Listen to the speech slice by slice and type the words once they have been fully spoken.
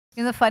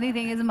You know, the funny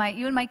thing is,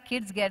 even my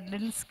kids get a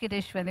little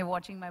skittish when they're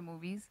watching my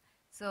movies.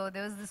 So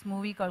there was this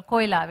movie called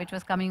Koila, which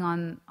was coming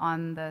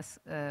on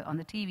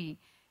the TV,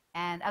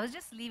 and I was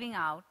just leaving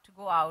out to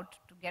go out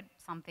to get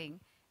something,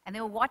 and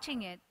they were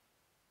watching it.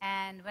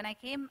 And when I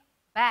came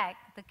back,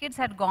 the kids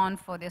had gone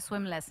for their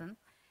swim lesson,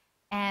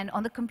 and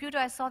on the computer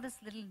I saw this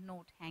little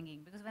note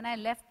hanging because when I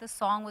left, the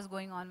song was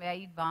going on where I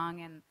eat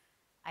bang and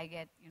I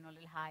get, a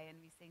little high and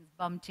we sing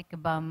bum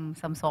chicka bum,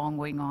 some song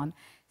going on.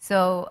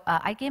 So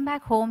I came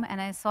back home and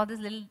I saw this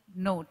little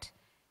note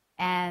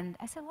and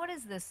I said, what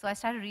is this? So I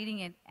started reading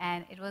it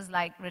and it was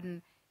like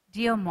written,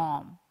 Dear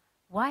Mom,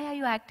 why are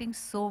you acting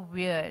so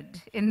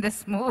weird in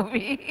this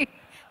movie?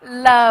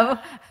 Love,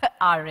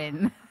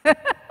 Arin.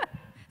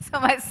 So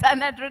my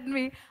son had written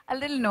me a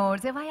little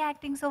note, say, why are you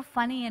acting so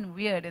funny and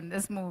weird in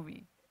this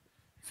movie?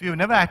 So you've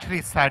never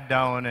actually sat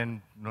down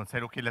and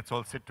said, okay, let's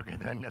all sit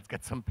together and let's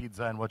get some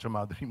pizza and watch a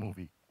Madhuri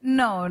movie?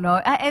 No,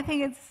 no. I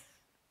think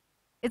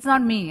it's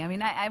not me. I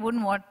mean, I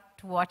wouldn't want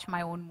to watch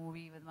my own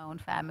movie with my own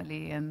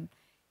family. And,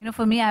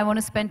 for me, I want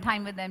to spend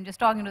time with them, just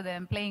talking to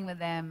them, playing with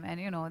them, and,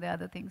 there are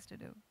other things to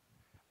do.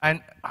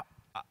 And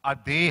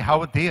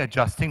how are they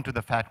adjusting to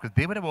the fact, because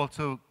they would have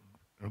also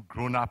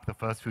grown up the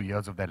first few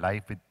years of their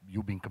life with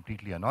you being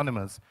completely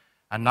anonymous,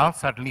 and now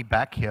suddenly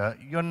back here,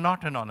 you're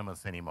not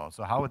anonymous anymore.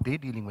 So how are they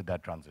dealing with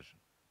that transition?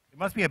 It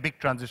must be a big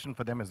transition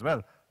for them as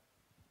well.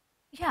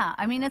 Yeah,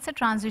 I mean, it's a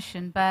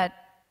transition, but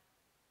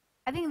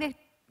I think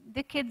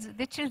the kids,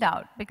 they chilled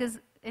out because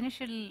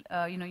initial,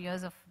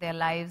 years of their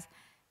lives,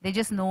 they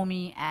just know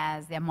me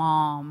as their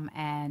mom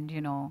and,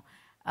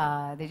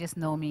 they just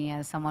know me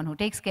as someone who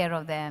takes care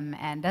of them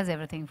and does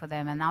everything for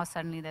them. And now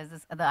suddenly there's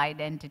this other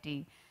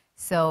identity.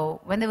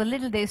 So when they were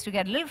little, they used to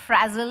get a little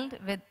frazzled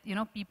with,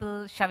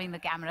 people shoving the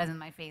cameras in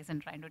my face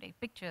and trying to take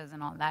pictures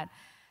and all that.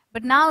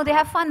 But now they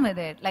have fun with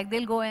it. Like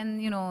they'll go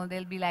and,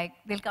 they'll be like,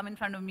 they'll come in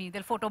front of me,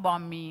 they'll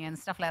photobomb me and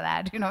stuff like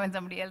that, when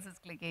somebody else is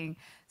clicking.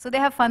 So they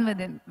have fun with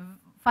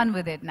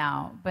it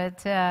now.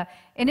 But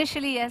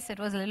initially, yes, it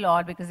was a little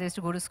odd because they used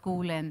to go to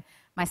school and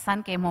my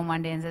son came home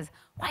one day and says,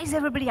 why is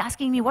everybody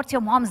asking me, what's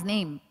your mom's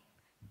name?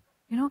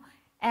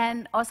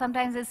 And, or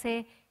sometimes they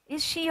say,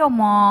 is she your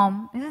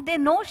mom? They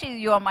know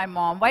you're my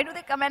mom. Why do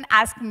they come and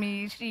ask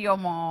me, is she your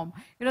mom?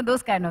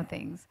 Those kind of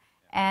things.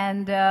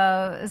 And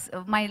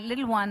my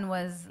little one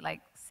was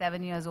like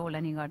 7 years old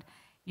and he got,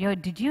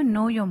 did you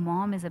know your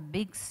mom is a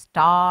big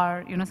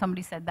star?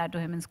 Somebody said that to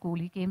him in school.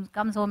 He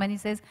comes home and he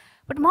says,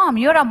 but mom,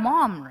 you're a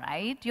mom,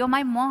 right? You're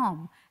my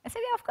mom. I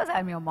said, yeah, of course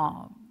I'm your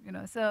mom.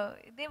 So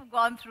they've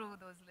gone through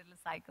those little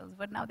cycles,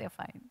 but now they're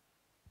fine.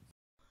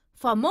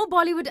 For more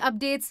Bollywood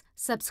updates,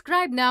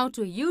 subscribe now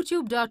to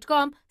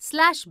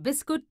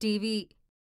youtube.com/biscuittv.